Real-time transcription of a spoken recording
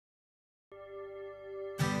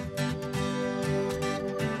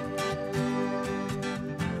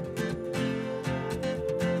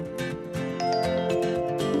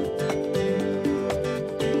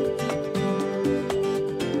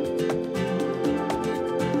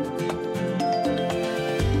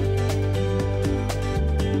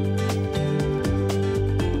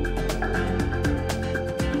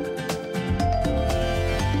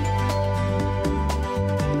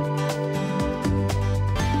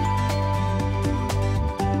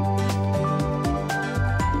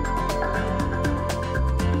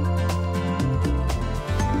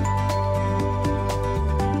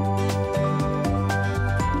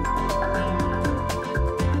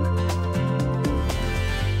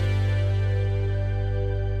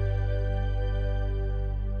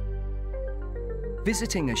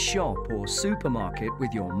Visiting a shop or supermarket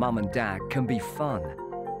with your mum and dad can be fun.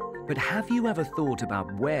 But have you ever thought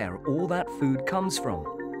about where all that food comes from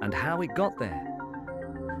and how it got there?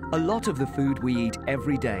 A lot of the food we eat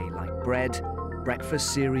every day, like bread,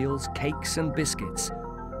 breakfast cereals, cakes and biscuits,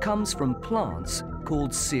 comes from plants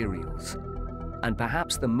called cereals. And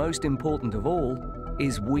perhaps the most important of all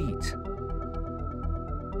is wheat.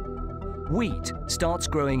 Wheat starts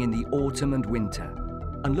growing in the autumn and winter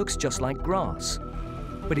and looks just like grass.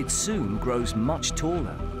 But it soon grows much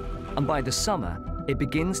taller, and by the summer, it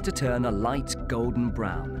begins to turn a light golden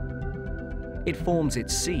brown. It forms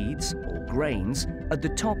its seeds, or grains, at the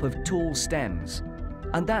top of tall stems,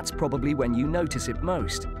 and that's probably when you notice it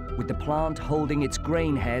most, with the plant holding its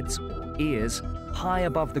grain heads, or ears, high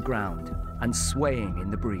above the ground and swaying in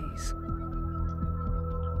the breeze.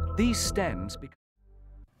 These stems become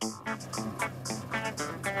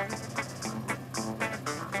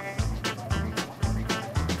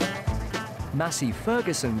Massey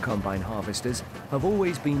Ferguson combine harvesters have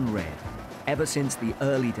always been red, ever since the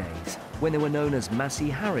early days, when they were known as Massey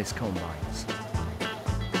Harris combines.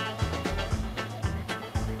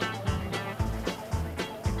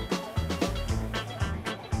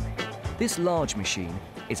 This large machine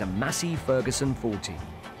is a Massey Ferguson 40,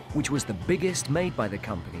 which was the biggest made by the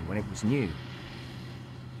company when it was new.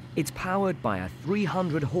 It's powered by a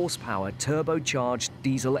 300 horsepower turbocharged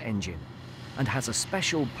diesel engine and has a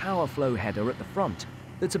special power flow header at the front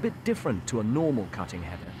that's a bit different to a normal cutting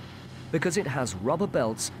header because it has rubber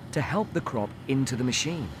belts to help the crop into the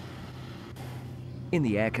machine. In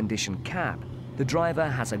the air-conditioned cab, the driver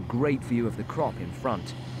has a great view of the crop in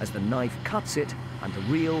front as the knife cuts it and the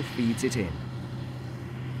reel feeds it in.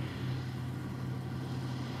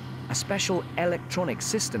 A special electronic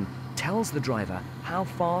system tells the driver how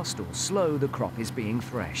fast or slow the crop is being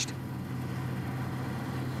threshed.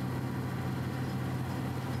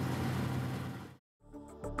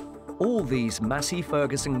 All these Massey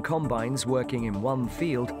Ferguson combines working in one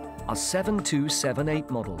field are 7278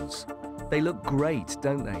 models. They look great,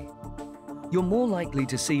 don't they? You're more likely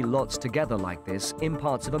to see lots together like this in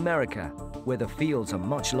parts of America, where the fields are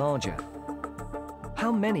much larger.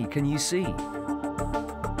 How many can you see?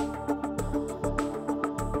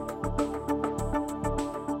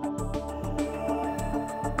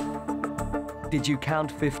 Did you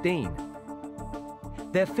count 15?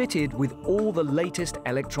 They're fitted with all the latest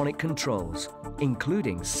electronic controls,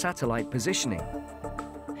 including satellite positioning.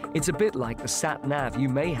 It's a bit like the sat-nav you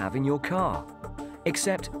may have in your car,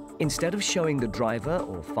 except instead of showing the driver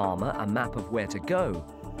or farmer a map of where to go,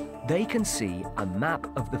 they can see a map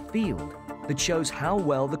of the field that shows how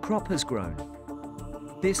well the crop has grown.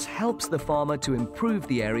 This helps the farmer to improve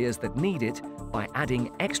the areas that need it by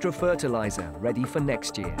adding extra fertilizer ready for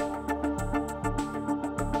next year.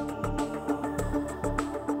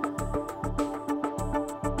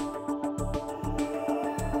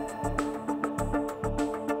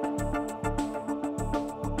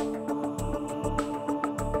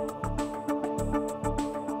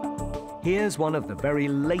 Here's one of the very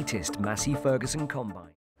latest Massey Ferguson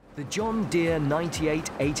combines. The John Deere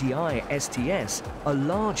 9880i STS are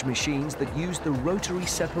large machines that use the rotary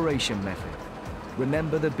separation method.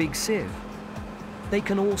 Remember the big sieve? They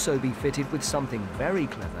can also be fitted with something very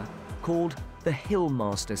clever called the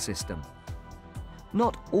Hillmaster system.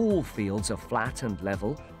 Not all fields are flat and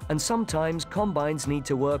level, and sometimes combines need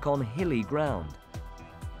to work on hilly ground.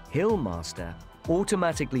 Hillmaster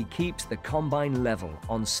automatically keeps the combine level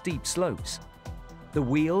on steep slopes. The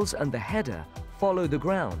wheels and the header follow the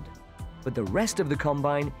ground, but the rest of the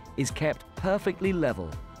combine is kept perfectly level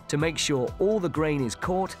to make sure all the grain is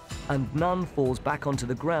caught and none falls back onto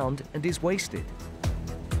the ground and is wasted.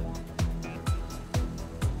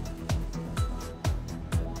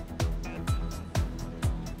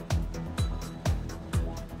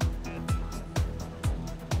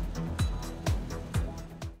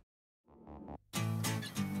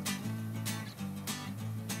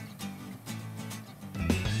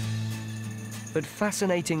 But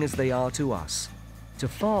fascinating as they are to us, to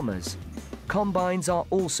farmers, combines are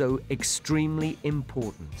also extremely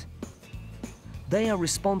important. They are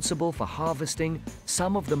responsible for harvesting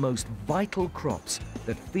some of the most vital crops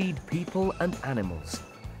that feed people and animals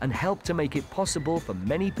and help to make it possible for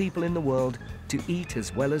many people in the world to eat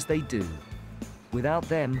as well as they do. Without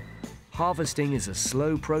them, harvesting is a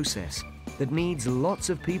slow process that needs lots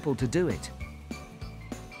of people to do it.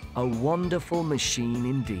 A wonderful machine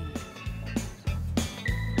indeed.